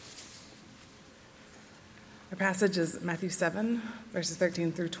passage is Matthew 7, verses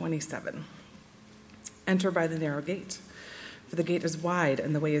 13 through 27. Enter by the narrow gate, for the gate is wide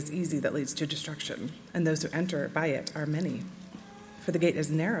and the way is easy that leads to destruction, and those who enter by it are many. For the gate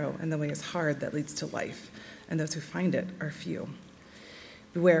is narrow and the way is hard that leads to life, and those who find it are few.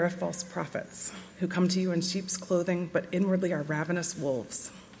 Beware of false prophets, who come to you in sheep's clothing, but inwardly are ravenous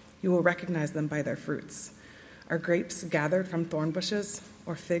wolves. You will recognize them by their fruits. Are grapes gathered from thorn bushes,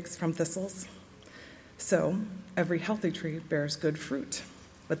 or figs from thistles? So, every healthy tree bears good fruit,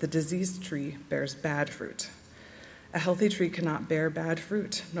 but the diseased tree bears bad fruit. A healthy tree cannot bear bad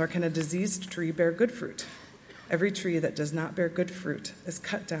fruit, nor can a diseased tree bear good fruit. Every tree that does not bear good fruit is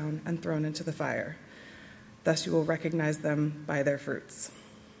cut down and thrown into the fire. Thus you will recognize them by their fruits.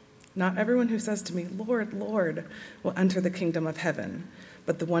 Not everyone who says to me, 'Lord, Lord,' will enter the kingdom of heaven,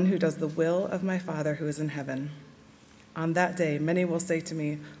 but the one who does the will of my Father who is in heaven. On that day, many will say to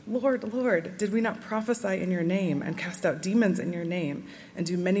me, 'Lord, Lord, did we not prophesy in your name and cast out demons in your name and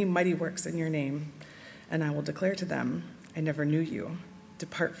do many mighty works in your name?' And I will declare to them, 'I never knew you.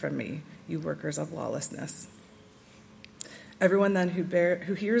 Depart from me, you workers of lawlessness.' Everyone then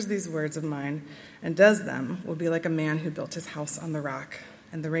who hears these words of mine and does them will be like a man who built his house on the rock.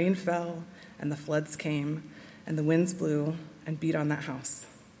 And the rain fell, and the floods came, and the winds blew and beat on that house.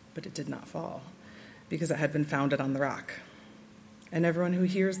 But it did not fall, because it had been founded on the rock. And everyone who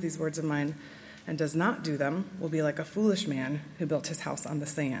hears these words of mine and does not do them will be like a foolish man who built his house on the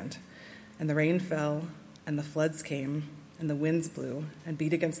sand. And the rain fell, and the floods came, and the winds blew and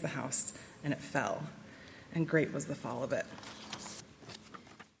beat against the house, and it fell. And great was the fall of it."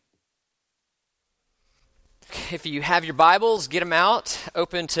 If you have your Bibles, get them out.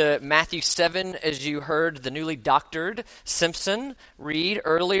 Open to Matthew 7 as you heard the newly doctored Simpson read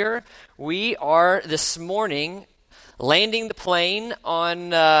earlier. We are this morning landing the plane on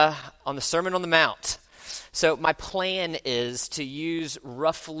the Sermon on the Mount. So my plan is to use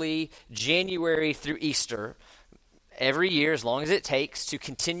roughly January through Easter every year, as long as it takes, to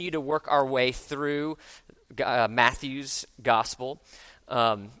continue to work our way through Matthew's Gospel.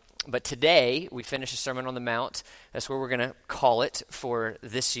 But today, we finish the Sermon on the Mount. That's where we're going to call it for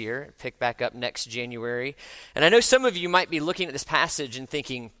this year. Pick back up next January. And I know some of you might be looking at this passage and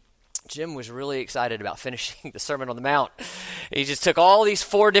thinking, Jim was really excited about finishing the Sermon on the Mount. He just took all these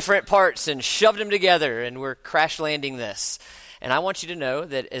 4 different parts and shoved them together, and we're crash landing this. And I want you to know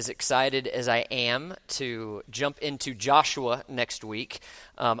that as excited as I am to jump into Joshua next week,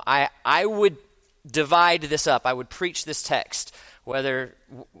 I would divide this up. I would preach this text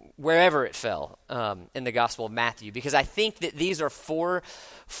wherever it fell in the Gospel of Matthew, because I think that these are four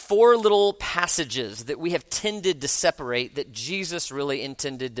little passages that we have tended to separate that Jesus really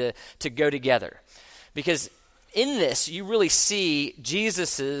intended to go together. Because in this, you really see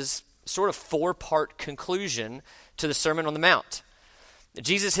Jesus's sort of 4-part conclusion to the Sermon on the Mount.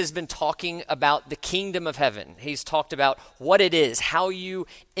 Jesus has been talking about the kingdom of heaven. He's talked about what it is, how you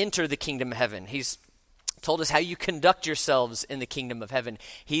enter the kingdom of heaven. He's told us how you conduct yourselves in the kingdom of heaven.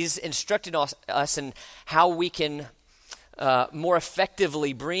 He's instructed us in how we can more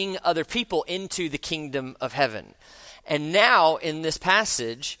effectively bring other people into the kingdom of heaven. And now in this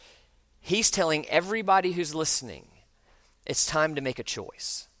passage, he's telling everybody who's listening, it's time to make a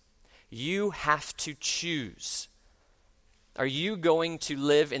choice. You have to choose. Are you going to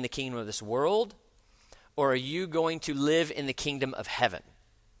live in the kingdom of this world, or are you going to live in the kingdom of heaven?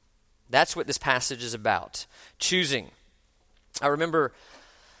 That's what this passage is about, choosing. I remember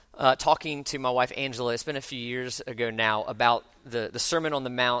talking to my wife, Angela, it's been a few years ago now, about the Sermon on the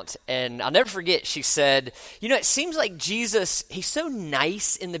Mount, and I'll never forget, she said, it seems like Jesus, he's so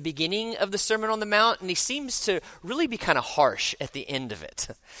nice in the beginning of the Sermon on the Mount, and he seems to really be kind of harsh at the end of it.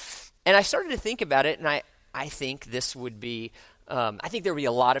 And I started to think about it, and I think this would be, I think there would be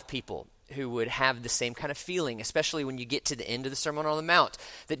a lot of people who would have the same kind of feeling, especially when you get to the end of the Sermon on the Mount,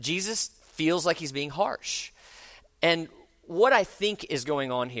 that Jesus feels like he's being harsh. And what I think is going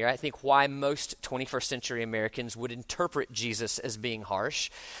on here, I think why most 21st century Americans would interpret Jesus as being harsh,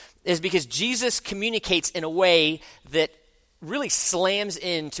 is because Jesus communicates in a way that really slams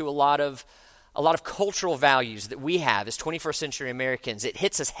into a lot of cultural values that we have as 21st century Americans. It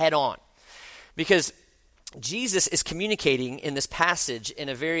hits us head on. Because Jesus is communicating in this passage in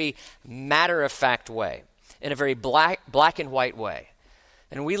a very matter-of-fact way, in a very black and white way.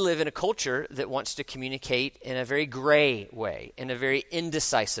 And we live in a culture that wants to communicate in a very gray way, in a very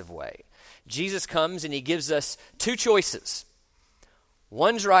indecisive way. Jesus comes and he gives us 2 choices.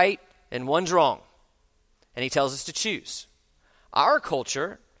 One's right and one's wrong. And he tells us to choose. Our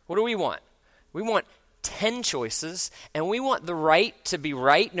culture, what do we want? We want 10 choices, and we want the right to be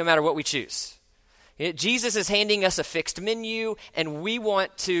right no matter what we choose. Jesus is handing us a fixed menu, and we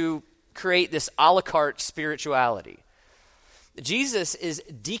want to create this a la carte spirituality. Jesus is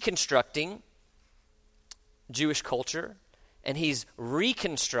deconstructing Jewish culture, and he's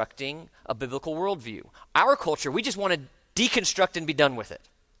reconstructing a biblical worldview. Our culture, we just want to deconstruct and be done with it.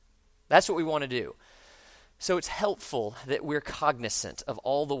 That's what we want to do. So it's helpful that we're cognizant of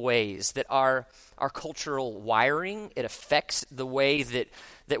all the ways that our cultural wiring, it affects the way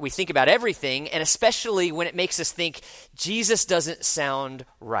that we think about everything, and especially when it makes us think Jesus doesn't sound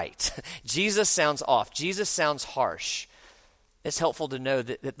right. Jesus sounds off. Jesus sounds harsh. It's helpful to know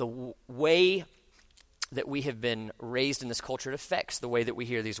that the way that we have been raised in this culture, it affects the way that we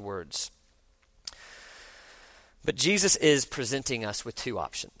hear these words. But Jesus is presenting us with two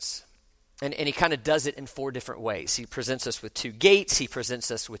options. And he kind of does it in four different ways. He presents us with two gates. He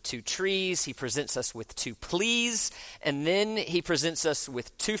presents us with two trees. He presents us with two pleas. And then he presents us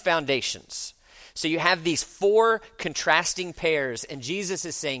with two foundations. So you have these four contrasting pairs, and Jesus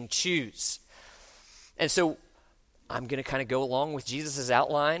is saying, choose. And so I'm going to kind of go along with Jesus'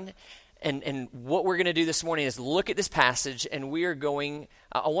 outline. And what we're going to do this morning is look at this passage, and we are going,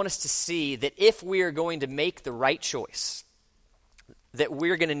 I want us to see that if we are going to make the right choice, that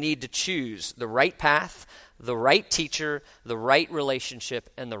we're going to need to choose the right path, the right teacher, the right relationship,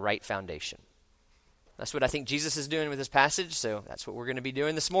 and the right foundation. That's what I think Jesus is doing with this passage, so that's what we're going to be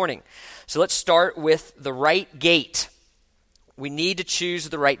doing this morning. So let's start with the right gate. We need to choose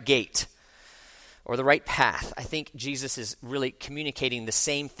the right gate or the right path. I think Jesus is really communicating the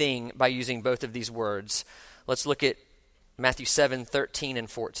same thing by using both of these words. Let's look at Matthew 7:13 and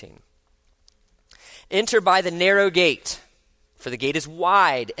 14. Enter by the narrow gate, for the gate is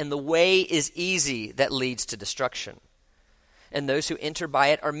wide, and the way is easy that leads to destruction. And those who enter by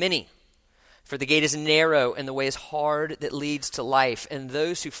it are many. For the gate is narrow, and the way is hard that leads to life, and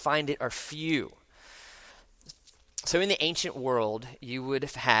those who find it are few. So in the ancient world, you would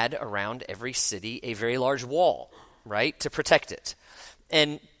have had around every city a very large wall, right, to protect it.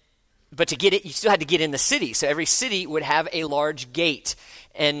 But to get it, you still had to get in the city. So every city would have a large gate.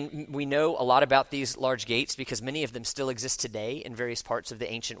 And we know a lot about these large gates because many of them still exist today in various parts of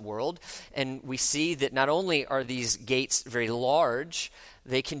the ancient world. And we see that not only are these gates very large,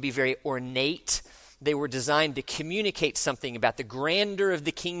 they can be very ornate. They were designed to communicate something about the grandeur of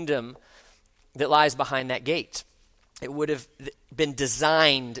the kingdom that lies behind that gate. It would have been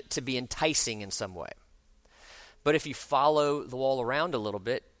designed to be enticing in some way. But if you follow the wall around a little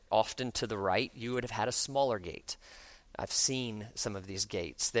bit, often to the right, you would have had a smaller gate. I've seen some of these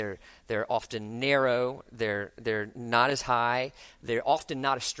gates. They're often narrow. They're not as high. They're often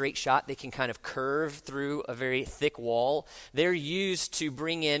not a straight shot. They can kind of curve through a very thick wall. They're used to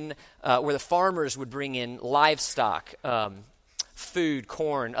bring in, where the farmers would bring in livestock, food,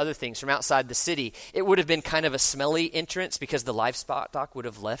 corn, other things from outside the city. It would have been kind of a smelly entrance because the livestock would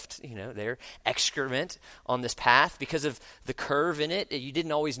have left, their excrement on this path. Because of the curve in it, you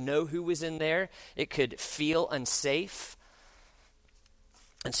didn't always know who was in there. It could feel unsafe.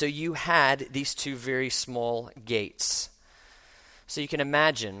 And so you had these two very small gates. So you can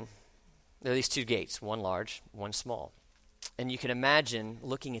imagine, there are these two gates, one large, one small. And you can imagine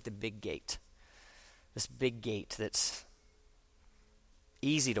looking at the big gate, this big gate that's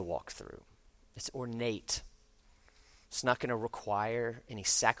easy to walk through. It's ornate. It's not going to require any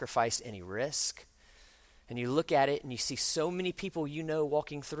sacrifice, any risk. And you look at it and you see so many people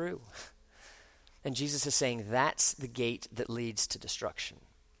walking through. And Jesus is saying that's the gate that leads to destruction.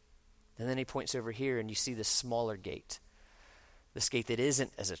 And then he points over here and you see this smaller gate. This gate that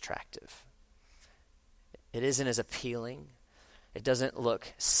isn't as attractive. It isn't as appealing. It doesn't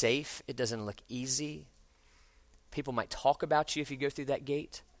look safe. It doesn't look easy. People might talk about you if you go through that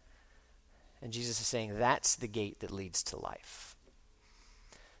gate. And Jesus is saying that's the gate that leads to life.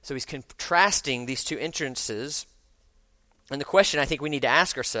 So he's contrasting these two entrances. And the question I think we need to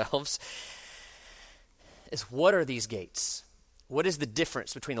ask ourselves is, what are these gates? What is the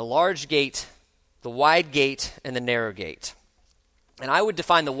difference between the large gate, the wide gate, and the narrow gate? And I would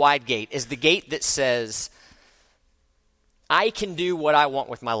define the wide gate as the gate that says, I can do what I want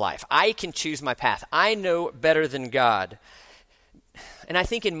with my life. I can choose my path. I know better than God. And I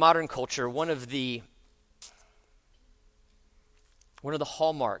think in modern culture, one of the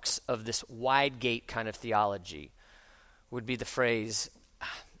hallmarks of this wide gate kind of theology would be the phrase,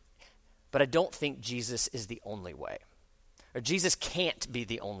 but I don't think Jesus is the only way. Or Jesus can't be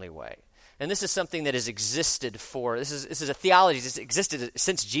the only way. And this is something that has existed this is a theology that's existed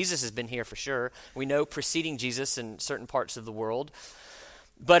since Jesus has been here for sure. We know preceding Jesus in certain parts of the world.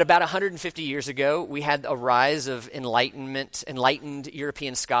 But about 150 years ago, we had a rise of enlightened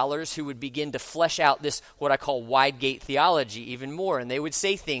European scholars who would begin to flesh out this, what I call wide gate theology even more. And they would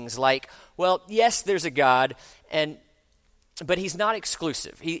say things like, well, yes, there's a God, but he's not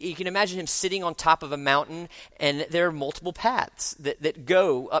exclusive. You can imagine him sitting on top of a mountain, and there are multiple paths that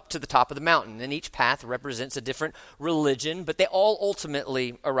go up to the top of the mountain. And each path represents a different religion, but they all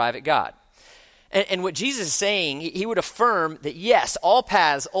ultimately arrive at God. And what Jesus is saying, he would affirm that yes, all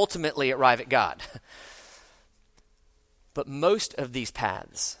paths ultimately arrive at God. But most of these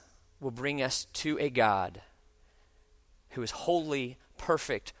paths will bring us to a God who is holy,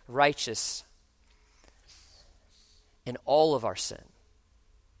 perfect, righteous in all of our sin.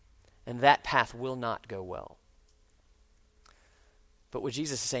 And that path will not go well. But what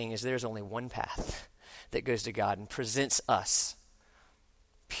Jesus is saying is there's only one path that goes to God and presents us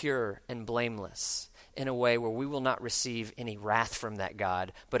pure and blameless in a way where we will not receive any wrath from that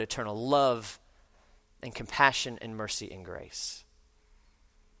God, but eternal love and compassion and mercy and grace.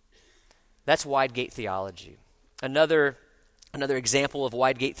 That's wide gate theology. Another example of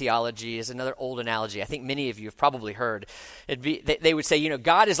wide gate theology is another old analogy. I think many of you have probably heard. They would say,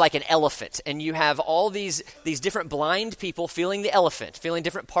 God is like an elephant, and you have all these different blind people feeling the elephant, feeling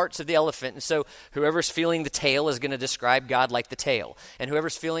different parts of the elephant. And so whoever's feeling the tail is going to describe God like the tail. And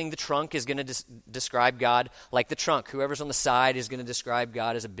whoever's feeling the trunk is going to describe God like the trunk. Whoever's on the side is going to describe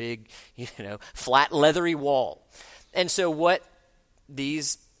God as a big, flat, leathery wall. And so what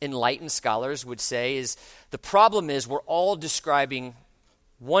these enlightened scholars would say is the problem is we're all describing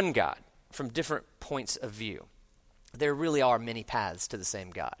one God from different points of view. There really are many paths to the same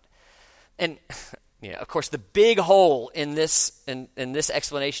God. And of course, the big hole in this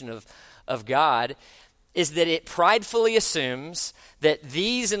explanation of God is that it pridefully assumes that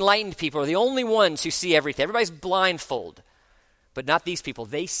these enlightened people are the only ones who see everything. Everybody's blindfolded, but not these people.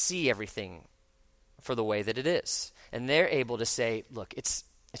 They see everything for the way that it is. And they're able to say, look, it's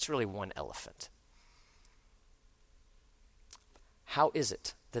really one elephant. How is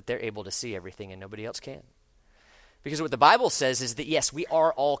it that they're able to see everything and nobody else can? Because what the Bible says is that, yes, we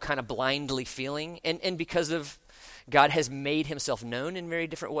are all kind of blindly feeling, and because of God has made himself known in very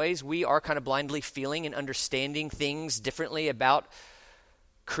different ways, we are kind of blindly feeling and understanding things differently about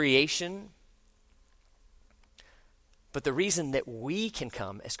creation. But the reason that we can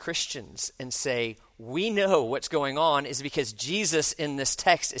come as Christians and say, we know what's going on is because Jesus in this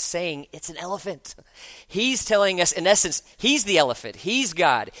text is saying it's an elephant. He's telling us, in essence, he's the elephant. He's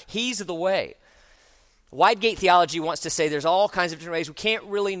God. He's the way. Wide gate theology wants to say there's all kinds of different ways. We can't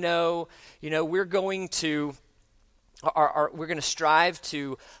really know. We're going to strive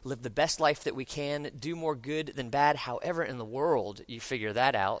to live the best life that we can, do more good than bad, however in the world you figure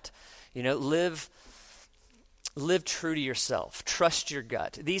that out. Live true to yourself. Trust your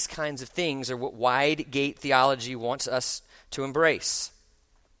gut. These kinds of things are what wide gate theology wants us to embrace.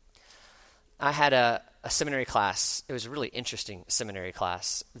 I had a seminary class. It was a really interesting seminary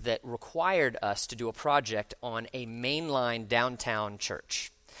class that required us to do a project on a mainline downtown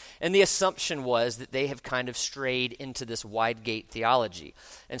church. And the assumption was that they have kind of strayed into this wide gate theology.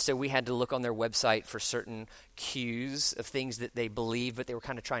 And so we had to look on their website for certain cues of things that they believed, but they were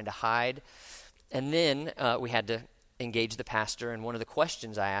kind of trying to hide. And then we had to engage the pastor, and one of the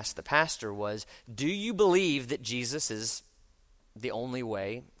questions I asked the pastor was, do you believe that Jesus is the only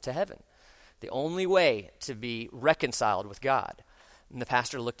way to heaven, the only way to be reconciled with God? And the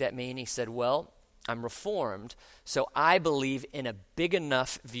pastor looked at me and he said, well, I'm Reformed, so I believe in a big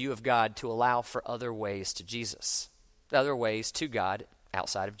enough view of God to allow for other ways to Jesus, other ways to God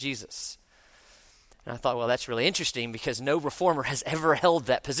outside of Jesus. And I thought, well, that's really interesting because no reformer has ever held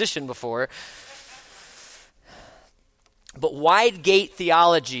that position before. But wide gate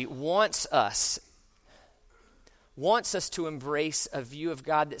theology wants us to embrace a view of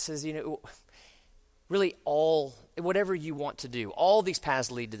God that says, really whatever you want to do, all these paths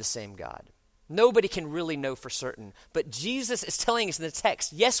lead to the same God. Nobody can really know for certain. But Jesus is telling us in the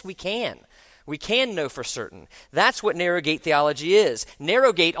text, yes, we can. We can know for certain. That's what narrow gate theology is.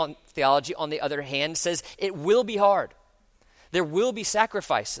 Narrow gate theology, on the other hand, says it will be hard. There will be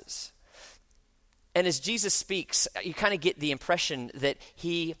sacrifices. And as Jesus speaks, you kind of get the impression that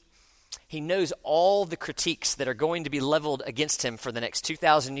he knows all the critiques that are going to be leveled against him for the next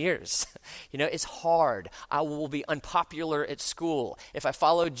 2,000 years. It's hard. I will be unpopular at school. If I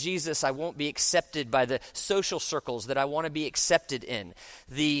follow Jesus, I won't be accepted by the social circles that I want to be accepted in.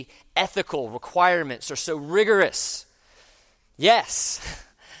 The ethical requirements are so rigorous. Yes,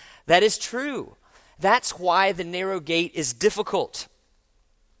 that is true. That's why the narrow gate is difficult.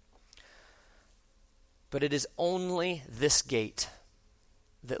 But it is only this gate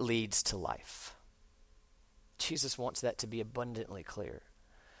that leads to life. Jesus wants that to be abundantly clear.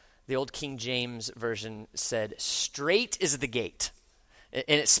 The old King James Version said, "Straight is the gate." And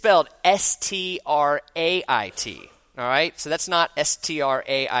it's spelled Strait. All right? So that's not Straight.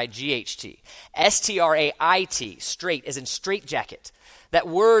 Strait, straight, as in straitjacket. That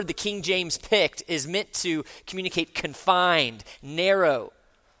word the King James picked is meant to communicate confined, narrow.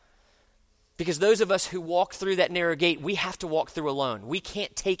 Because those of us who walk through that narrow gate, we have to walk through alone. We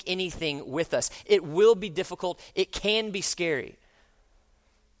can't take anything with us. It will be difficult. It can be scary.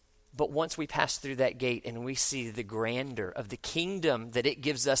 But once we pass through that gate and we see the grandeur of the kingdom that it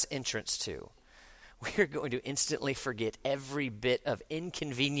gives us entrance to, we're going to instantly forget every bit of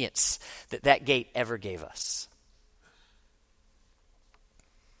inconvenience that gate ever gave us.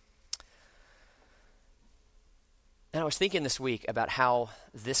 And I was thinking this week about how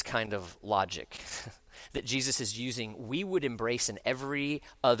this kind of logic that Jesus is using, we would embrace in every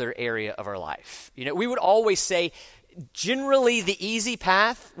other area of our life. You know, we would always say, generally the easy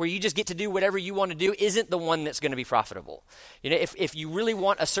path where you just get to do whatever you want to do isn't the one that's going to be profitable. You know, if you really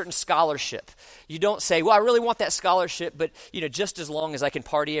want a certain scholarship, you don't say, well, I really want that scholarship, but, you know, just as long as I can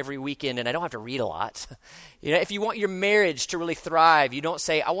party every weekend and I don't have to read a lot. You know, if you want your marriage to really thrive, you don't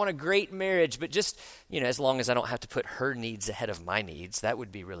say, I want a great marriage, but just, you know, as long as I don't have to put her needs ahead of my needs. That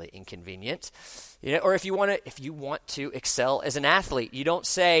would be really inconvenient. You know, or if you want to excel as an athlete, you don't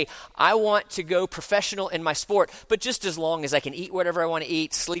say, I want to go professional in my sport, but just as long as I can eat whatever I want to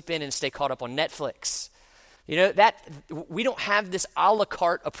eat, sleep in, and stay caught up on Netflix. You know, that we don't have this a la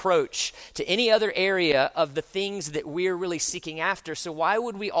carte approach to any other area of the things that we're really seeking after. So why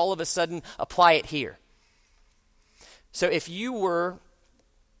would we all of a sudden apply it here? So if you were,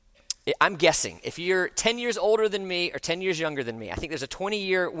 I'm guessing, if you're 10 years older than me or 10 years younger than me, I think there's a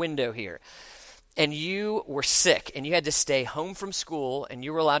 20-year window here. And you were sick and you had to stay home from school and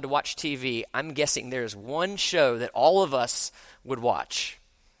you were allowed to watch TV, I'm guessing there's one show that all of us would watch.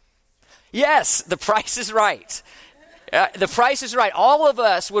 Yes, The Price is Right. The Price is Right. All of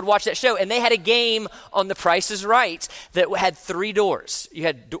us would watch that show. And they had a game on The Price is Right that had 3 doors. You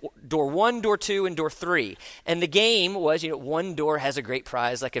had door 1, door 2, and door 3. And the game was, you know, one door has a great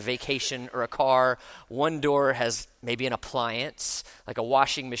prize like a vacation or a car. One door has maybe an appliance like a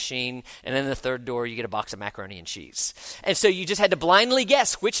washing machine. And then the third door, you get a box of macaroni and cheese. And so you just had to blindly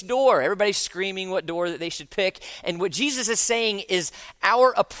guess which door. Everybody's screaming what door that they should pick. And what Jesus is saying is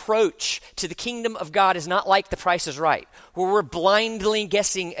our approach to the kingdom of God is not like The Price is Right, where we're blindly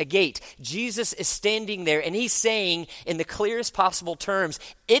guessing a gate. Jesus is standing there and he's saying in the clearest possible terms,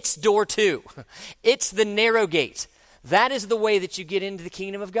 it's door 2. It's the narrow gate. That is the way that you get into the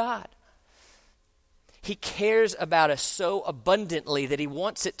kingdom of God. He cares about us so abundantly that he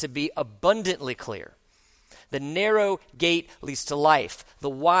wants it to be abundantly clear. The narrow gate leads to life. The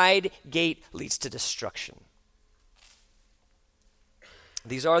wide gate leads to destruction.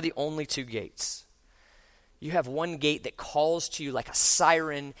 These are the only 2 gates. You have one gate that calls to you like a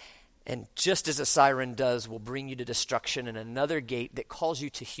siren, and just as a siren does, will bring you to destruction, and another gate that calls you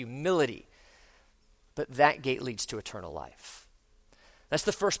to humility. But that gate leads to eternal life. That's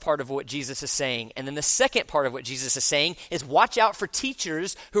the first part of what Jesus is saying. And then the second part of what Jesus is saying is watch out for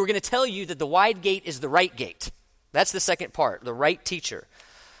teachers who are going to tell you that the wide gate is the right gate. That's the second part, the right teacher.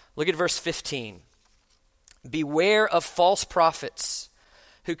 Look at verse 15. Beware of false prophets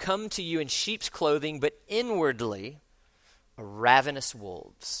who come to you in sheep's clothing, but inwardly are ravenous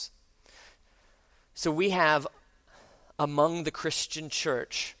wolves. So we have among the Christian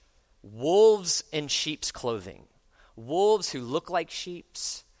church wolves in sheep's clothing. Wolves who look like sheep.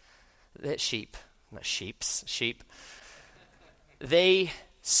 They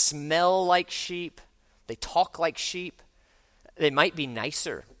smell like sheep. They talk like sheep. They might be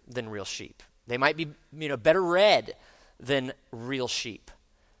nicer than real sheep. They might be, better read than real sheep.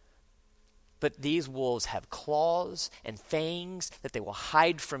 But these wolves have claws and fangs that they will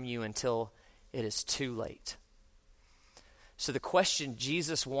hide from you until it is too late. So the question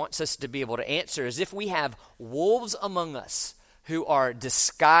Jesus wants us to be able to answer is, if we have wolves among us who are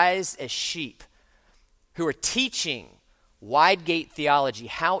disguised as sheep, who are teaching wide gate theology,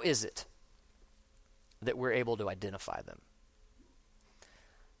 how is it that we're able to identify them?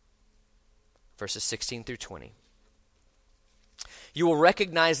 Verses 16 through 20. You will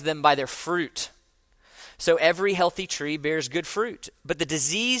recognize them by their fruit. So every healthy tree bears good fruit, but the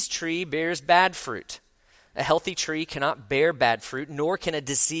diseased tree bears bad fruit. A healthy tree cannot bear bad fruit, nor can a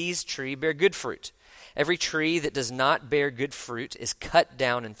diseased tree bear good fruit. Every tree that does not bear good fruit is cut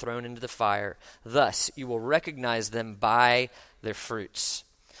down and thrown into the fire. Thus, you will recognize them by their fruits.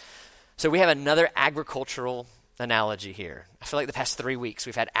 So we have another agricultural analogy here. I feel like the past 3 weeks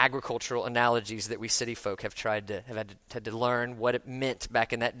we've had agricultural analogies that we city folk have had to learn what it meant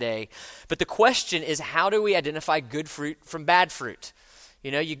back in that day. But the question is, how do we identify good fruit from bad fruit?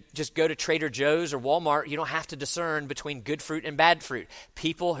 You know, you just go to Trader Joe's or Walmart, you don't have to discern between good fruit and bad fruit.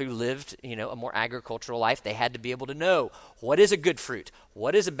 People who lived, a more agricultural life, they had to be able to know what is a good fruit,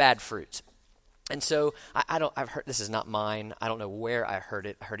 what is a bad fruit. And so I've heard, this is not mine. I don't know where I heard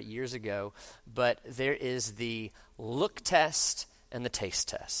it. I heard it years ago, but there is the look test and the taste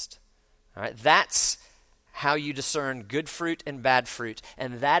test. All right. That's how you discern good fruit and bad fruit.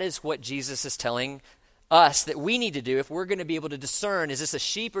 And that is what Jesus is telling us that we need to do if we're going to be able to discern, is this a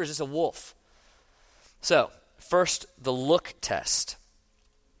sheep or is this a wolf? So, first, the look test.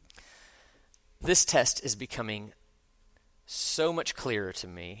 This test is becoming so much clearer to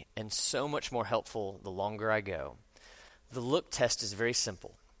me and so much more helpful the longer I go. The look test is very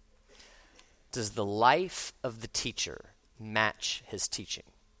simple. Does the life of the teacher match his teaching?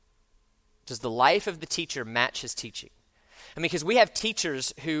 Does the life of the teacher match his teaching? I mean, because we have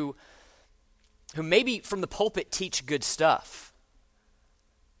teachers who maybe from the pulpit teach good stuff,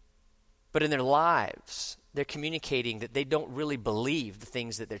 but in their lives, they're communicating that they don't really believe the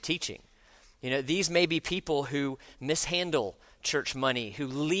things that they're teaching. These may be people who mishandle church money, who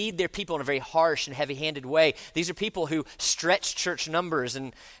lead their people in a very harsh and heavy-handed way. These are people who stretch church numbers,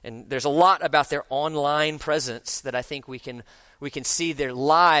 and there's a lot about their online presence that I think we can see their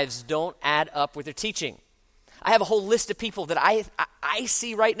lives don't add up with their teaching. I have a whole list of people that I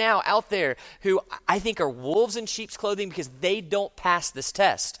see right now out there who I think are wolves in sheep's clothing because they don't pass this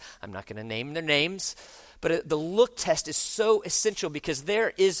test. I'm not going to name their names, but the look test is so essential because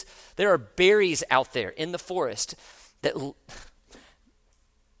there are berries out there in the forest that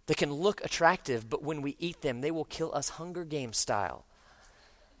can look attractive, but when we eat them, they will kill us Hunger Games style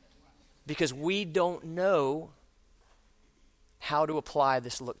because we don't know how to apply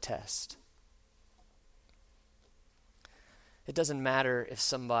this look test. It doesn't matter if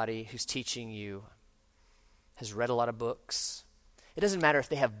somebody who's teaching you has read a lot of books. It doesn't matter if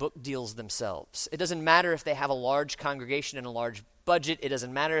they have book deals themselves. It doesn't matter if they have a large congregation and a large budget. It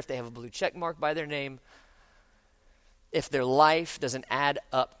doesn't matter if they have a blue check mark by their name. If their life doesn't add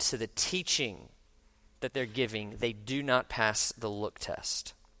up to the teaching that they're giving, they do not pass the look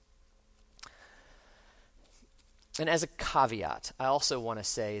test. And as a caveat, I also want to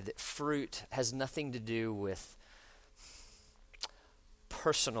say that fruit has nothing to do with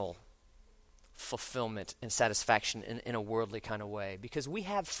personal fulfillment and satisfaction in a worldly kind of way, because we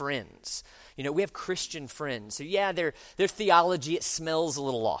have friends. We have Christian friends who, their theology, it smells a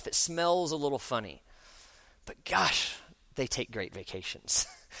little off. It smells a little funny. But gosh, they take great vacations.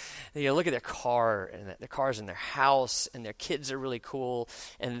 Look at their car, and their cars in their house, and their kids are really cool,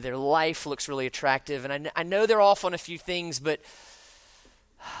 and their life looks really attractive. And I know they're off on a few things, but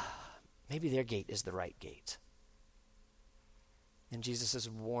maybe their gate is the right gate. And Jesus is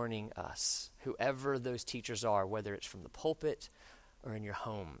warning us, whoever those teachers are, whether it's from the pulpit or in your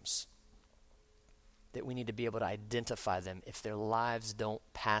homes, that we need to be able to identify them if their lives don't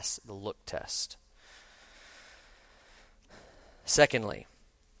pass the look test. Secondly,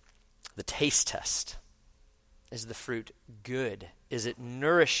 the taste test. Is the fruit good? Is it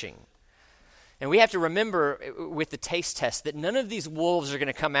nourishing? And we have to remember with the taste test that none of these wolves are going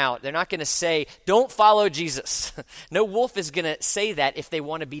to come out. They're not going to say, don't follow Jesus. No wolf is going to say that if they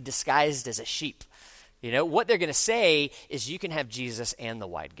want to be disguised as a sheep. What they're going to say is you can have Jesus and the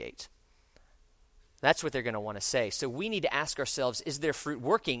wide gate. That's what they're going to want to say. So we need to ask ourselves, is their fruit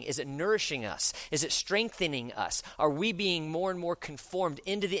working? Is it nourishing us? Is it strengthening us? Are we being more and more conformed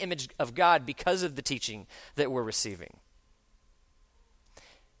into the image of God because of the teaching that we're receiving?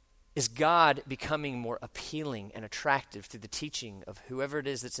 Is God becoming more appealing and attractive through the teaching of whoever it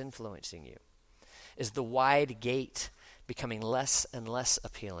is that's influencing you? Is the wide gate becoming less and less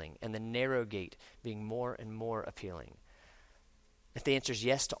appealing and the narrow gate being more and more appealing? If the answer is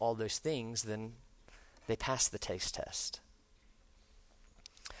yes to all those things, then they pass the taste test.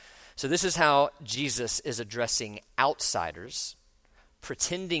 So this is how Jesus is addressing outsiders,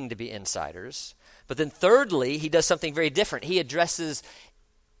 pretending to be insiders. But then thirdly, he does something very different. He addresses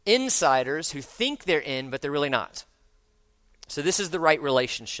insiders who think they're in, but they're really not. So this is the right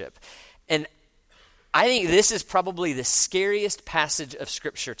relationship. And I think this is probably the scariest passage of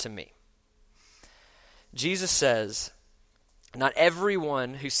Scripture to me. Jesus says, not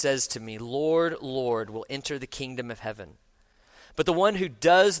everyone who says to me, Lord, Lord, will enter the kingdom of heaven, but the one who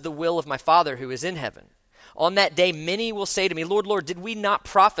does the will of my Father who is in heaven. On that day, many will say to me, Lord, Lord, did we not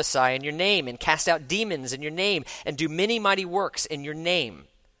prophesy in your name and cast out demons in your name and do many mighty works in your name?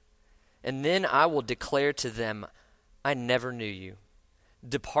 And then I will declare to them, I never knew you.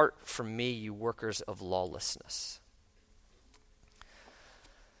 Depart from me, you workers of lawlessness.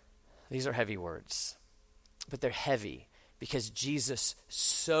 These are heavy words, but they're heavy because Jesus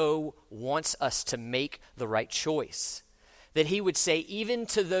so wants us to make the right choice, that he would say, even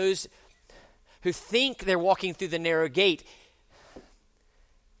to those who think they're walking through the narrow gate,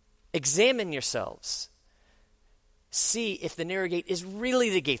 examine yourselves. See if the narrow gate is really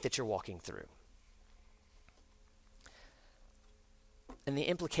the gate that you're walking through. And the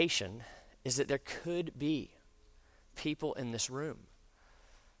implication is that there could be people in this room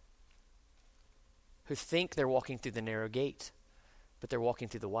who think they're walking through the narrow gate, but they're walking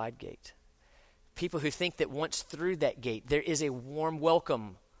through the wide gate. People who think that once through that gate, there is a warm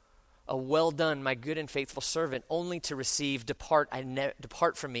welcome, a well done, my good and faithful servant, only to receive, depart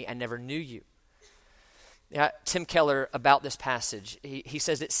from me, I never knew you. Tim Keller, about this passage, he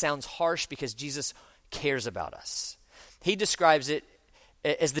says it sounds harsh because Jesus cares about us. He describes it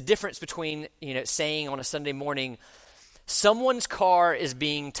as the difference between, saying on a Sunday morning, someone's car is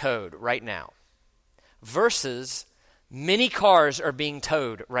being towed right now, versus many cars are being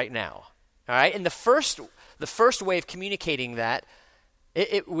towed right now. All right, and the first way of communicating that,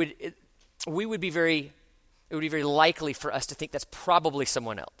 it would be very likely for us to think that's probably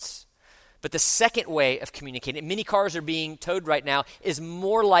someone else. But the second way of communicating, many cars are being towed right now, is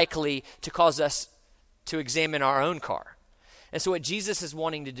more likely to cause us to examine our own car. And so what Jesus is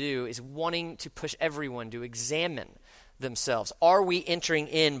wanting to do is wanting to push everyone to examine themselves. Are we entering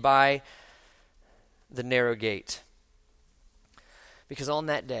in by the narrow gate? Because on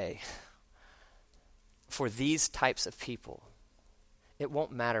that day, for these types of people, it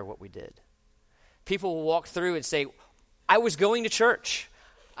won't matter what we did. People will walk through and say, I was going to church.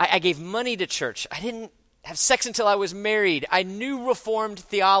 I gave money to church. I didn't have sex until I was married. I knew Reformed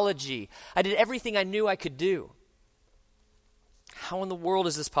theology. I did everything I knew I could do. How in the world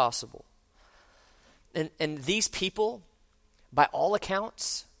is this possible? And these people, by all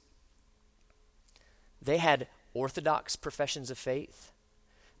accounts, they had orthodox professions of faith.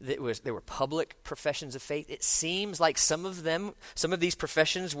 They were public professions of faith. It seems like some of these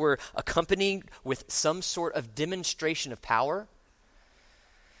professions were accompanied with some sort of demonstration of power.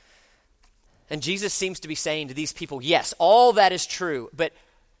 And Jesus seems to be saying to these people, yes, all that is true, but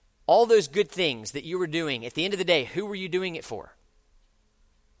all those good things that you were doing, at the end of the day, who were you doing it for?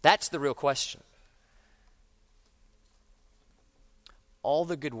 That's the real question. All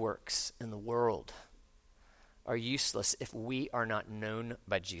the good works in the world are useless if we are not known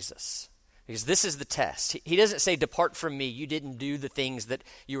by Jesus. Because this is the test. He doesn't say, depart from me, you didn't do the things that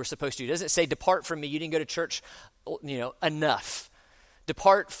you were supposed to do. He doesn't say, depart from me, you didn't go to church enough.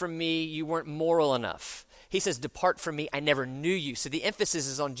 Depart from me, you weren't moral enough. He says, depart from me, I never knew you. So the emphasis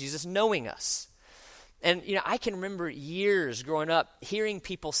is on Jesus knowing us. And, I can remember years growing up hearing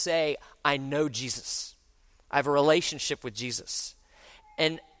people say, I know Jesus. I have a relationship with Jesus.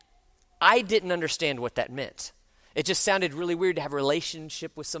 And I didn't understand what that meant. It just sounded really weird to have a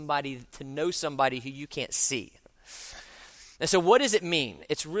relationship with somebody, to know somebody who you can't see. And so what does it mean?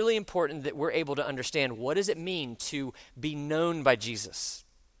 It's really important that we're able to understand, what does it mean to be known by Jesus?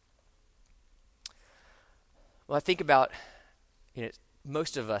 Well, I think about,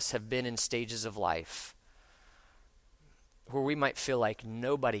 most of us have been in stages of life where we might feel like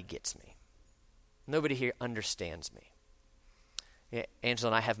nobody gets me. Nobody here understands me.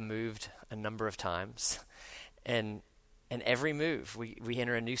 Angela and I have moved a number of times, and every move, we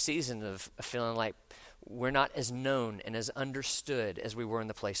enter a new season of feeling like we're not as known and as understood as we were in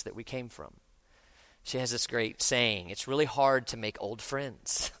the place that we came from. She has this great saying, it's really hard to make old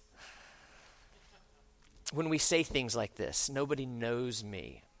friends. When we say things like this, nobody knows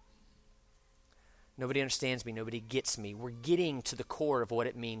me. Nobody understands me. Nobody gets me. We're getting to the core of what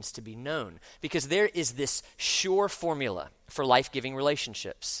it means to be known. Because there is this sure formula for life-giving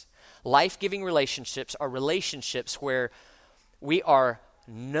relationships. Life-giving relationships are relationships where we are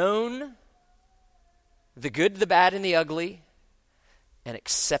known, the good, the bad, and the ugly, and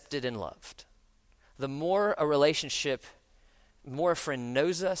accepted and loved. The more a relationship, the more a friend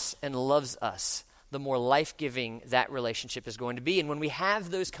knows us and loves us, the more life-giving that relationship is going to be. And when we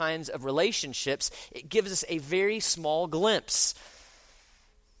have those kinds of relationships, it gives us a very small glimpse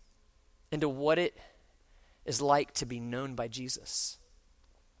into what it is like to be known by Jesus.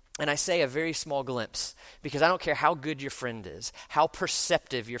 And I say a very small glimpse because I don't care how good your friend is, how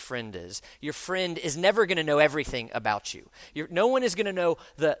perceptive your friend is never going to know everything about you. No one is going to know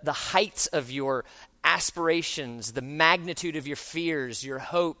the heights of your aspirations, the magnitude of your fears, your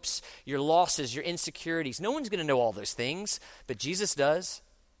hopes, your losses, your insecurities. No one's going to know all those things, but Jesus does.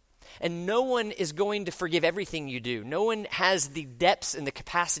 And no one is going to forgive everything you do. No one has the depths and the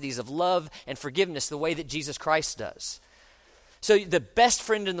capacities of love and forgiveness the way that Jesus Christ does. So the best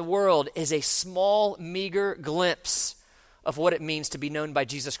friend in the world is a small, meager glimpse of what it means to be known by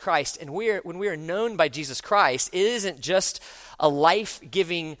Jesus Christ. And when we are known by Jesus Christ, it isn't just a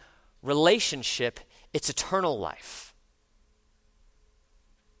life-giving relationship, it's eternal life.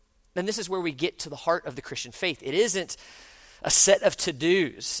 And this is where we get to the heart of the Christian faith. It isn't a set of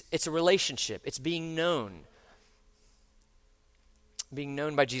to-dos. It's a relationship. It's being known. Being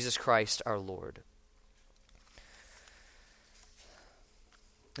known by Jesus Christ our Lord.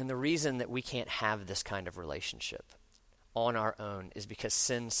 And the reason that we can't have this kind of relationship on our own is because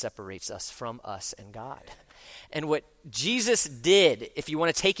sin separates us from us and God. And what Jesus did, if you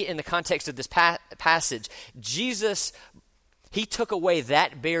want to take it in the context of this passage, Jesus, he took away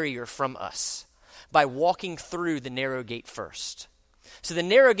that barrier from us by walking through the narrow gate first. So the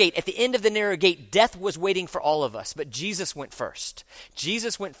narrow gate, at the end of the narrow gate, death was waiting for all of us, but Jesus went first.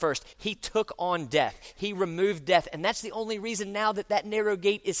 Jesus went first. He took on death. He removed death, and that's the only reason now that that narrow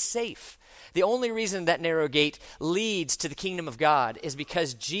gate is safe. The only reason that narrow gate leads to the kingdom of God is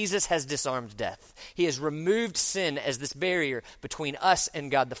because Jesus has disarmed death. He has removed sin as this barrier between us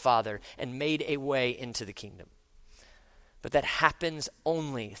and God the Father and made a way into the kingdom. But that happens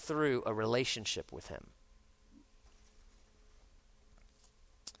only through a relationship with him.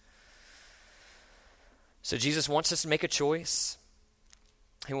 So Jesus wants us to make a choice.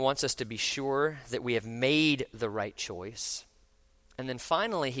 He wants us to be sure that we have made the right choice. And then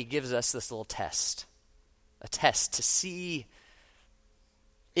finally, he gives us this little test, a test to see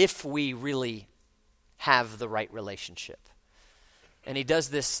if we really have the right relationship. And he does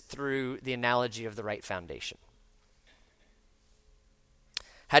this through the analogy of the right foundation.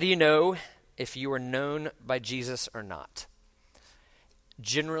 How do you know if you are known by Jesus or not?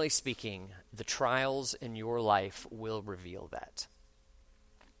 Generally speaking, the trials in your life will reveal that.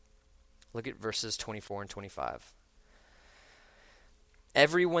 Look at verses 24 and 25.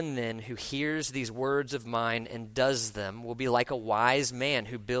 Everyone then who hears these words of mine and does them will be like a wise man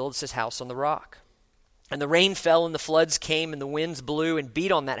who builds his house on the rock. And the rain fell and the floods came and the winds blew and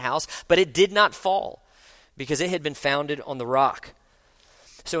beat on that house, but it did not fall because it had been founded on the rock.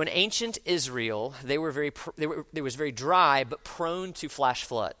 So in ancient Israel, it was very dry but prone to flash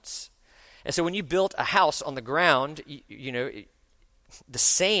floods. And so when you built a house on the ground, the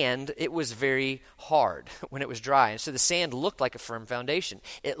sand, it was very hard when it was dry. And so the sand looked like a firm foundation.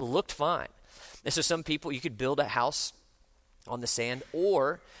 It looked fine. And so some people, you could build a house on the sand,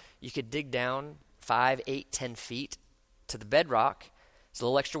 or you could dig down 5, 8, 10 feet to the bedrock. It's a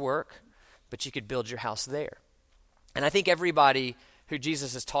little extra work, but you could build your house there. And I think everybody who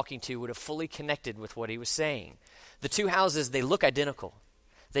Jesus is talking to would have fully connected with what he was saying. The two houses, they look identical.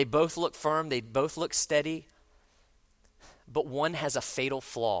 They both look firm. They both look steady. But one has a fatal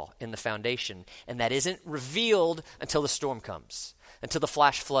flaw in the foundation, and that isn't revealed until the storm comes, until the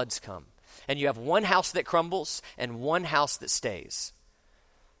flash floods come. And you have one house that crumbles and one house that stays.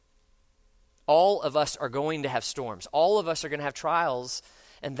 All of us are going to have storms. All of us are going to have trials,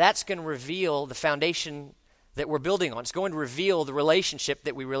 and that's going to reveal the foundation that we're building on. It's going to reveal the relationship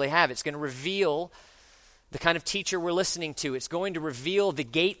that we really have. It's going to reveal the kind of teacher we're listening to. It's going to reveal the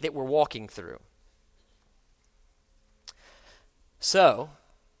gate that we're walking through. So,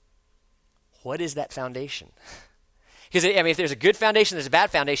 what is that foundation? Because, if there's a good foundation, there's a bad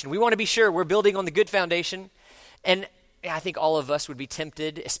foundation. We want to be sure we're building on the good foundation. And I think all of us would be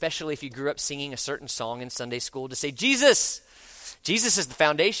tempted, especially if you grew up singing a certain song in Sunday school, to say, Jesus is the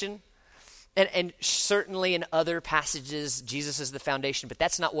foundation. And certainly in other passages, Jesus is the foundation, but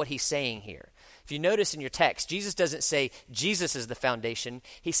that's not what he's saying here. If you notice in your text, Jesus doesn't say Jesus is the foundation.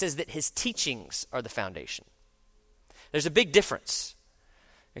 He says that his teachings are the foundation. There's a big difference,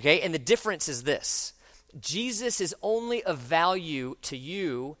 okay? And the difference is this. Jesus is only of value to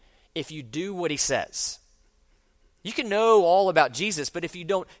you if you do what he says. You can know all about Jesus, but if you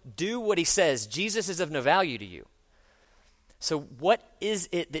don't do what he says, Jesus is of no value to you. So what is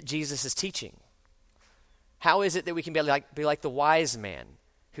it that Jesus is teaching? How is it that we can be like the wise man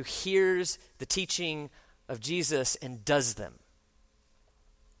who hears the teaching of Jesus and does them?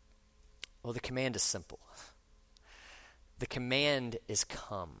 Well, the command is simple. The command is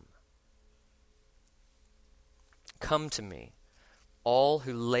come. Come to me, all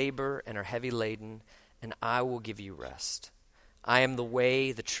who labor and are heavy laden, and I will give you rest. I am the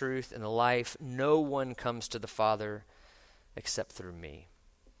way, the truth, and the life. No one comes to the Father except through me.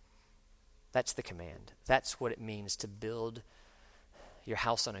 That's the command. That's what it means to build your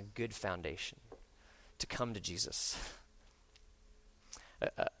house on a good foundation, to come to Jesus.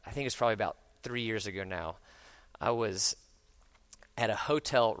 I think it's probably about 3 years ago now. I was at a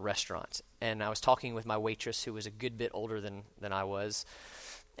hotel restaurant, and I was talking with my waitress, who was a good bit older than I was.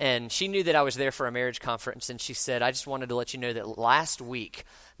 And she knew that I was there for a marriage conference, and she said, I just wanted to let you know that last week,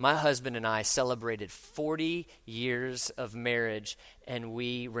 my husband and I celebrated 40 years of marriage, and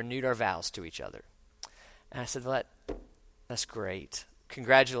we renewed our vows to each other. And I said, well, that's great.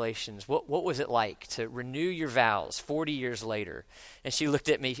 Congratulations. What was it like to renew your vows 40 years later? And she looked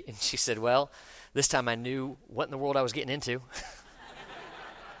at me, and she said, well, this time I knew what in the world I was getting into.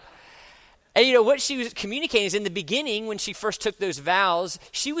 And you know, what she was communicating is in the beginning, when she first took those vows,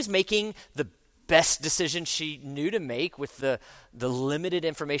 she was making the best decision she knew to make with the limited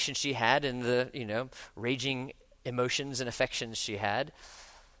information she had and the, raging emotions and affections she had.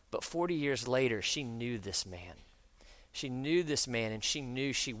 But 40 years later, she knew this man. She knew this man, and she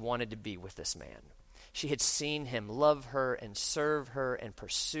knew she wanted to be with this man. She had seen him love her and serve her and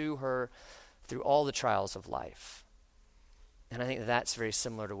pursue her through all the trials of life. And I think that's very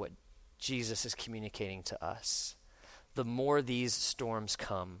similar to what Jesus is communicating to us. The more these storms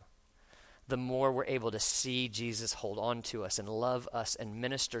come, the more we're able to see Jesus hold on to us and love us and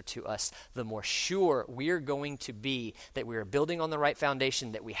minister to us, the more sure we're going to be that we are building on the right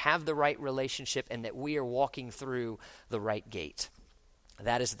foundation, that we have the right relationship, and that we are walking through the right gate.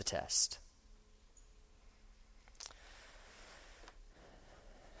 That is the test.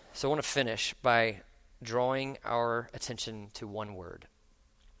 So I want to finish by drawing our attention to one word: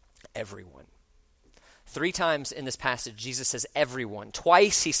 everyone. 3 times in this passage, Jesus says everyone.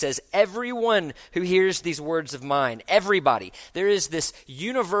 Twice he says everyone who hears these words of mine. Everybody. There is this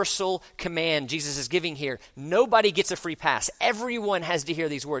universal command Jesus is giving here. Nobody gets a free pass. Everyone has to hear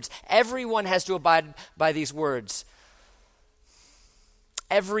these words. Everyone has to abide by these words.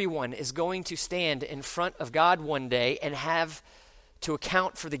 Everyone is going to stand in front of God one day and have to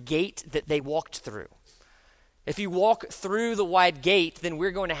account for the gate that they walked through. If you walk through the wide gate, then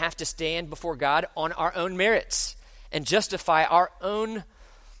we're going to have to stand before God on our own merits and justify our own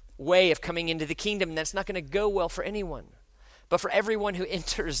way of coming into the kingdom. And that's not going to go well for anyone. But for everyone who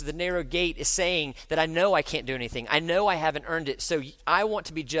enters the narrow gate is saying that I know I can't do anything. I know I haven't earned it. So I want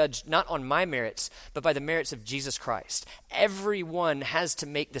to be judged not on my merits, but by the merits of Jesus Christ. Everyone has to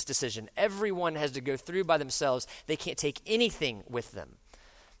make this decision. Everyone has to go through by themselves. They can't take anything with them.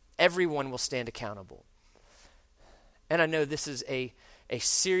 Everyone will stand accountable. And I know this is a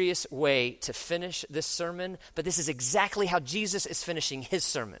serious way to finish this sermon, but this is exactly how Jesus is finishing his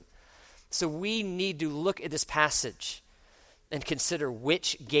sermon. So we need to look at this passage and consider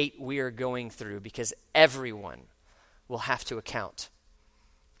which gate we are going through, because everyone will have to account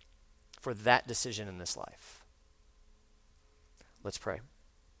for that decision in this life. Let's pray.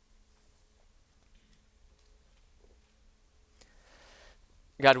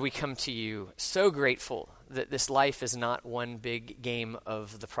 God, we come to you so grateful that this life is not one big game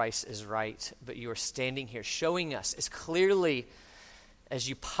of The Price is Right, but you are standing here showing us as clearly as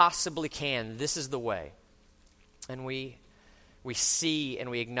you possibly can, this is the way. And we see and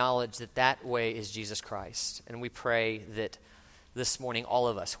we acknowledge that that way is Jesus Christ. And we pray that this morning, all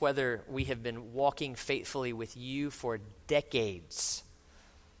of us, whether we have been walking faithfully with you for decades,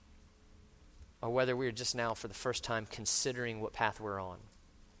 or whether we're just now for the first time considering what path we're on,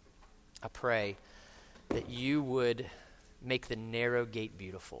 I pray that you would make the narrow gate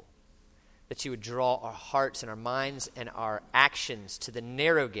beautiful, that you would draw our hearts and our minds and our actions to the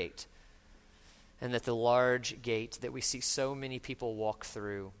narrow gate, and that the large gate that we see so many people walk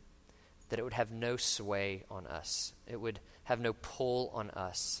through, that it would have no sway on us. It would have no pull on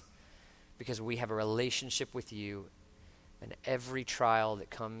us, because we have a relationship with you, and every trial that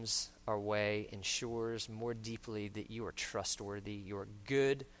comes our way ensures more deeply that you are trustworthy, you are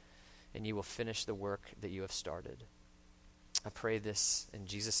good, and you will finish the work that you have started. I pray this in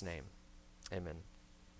Jesus' name. Amen.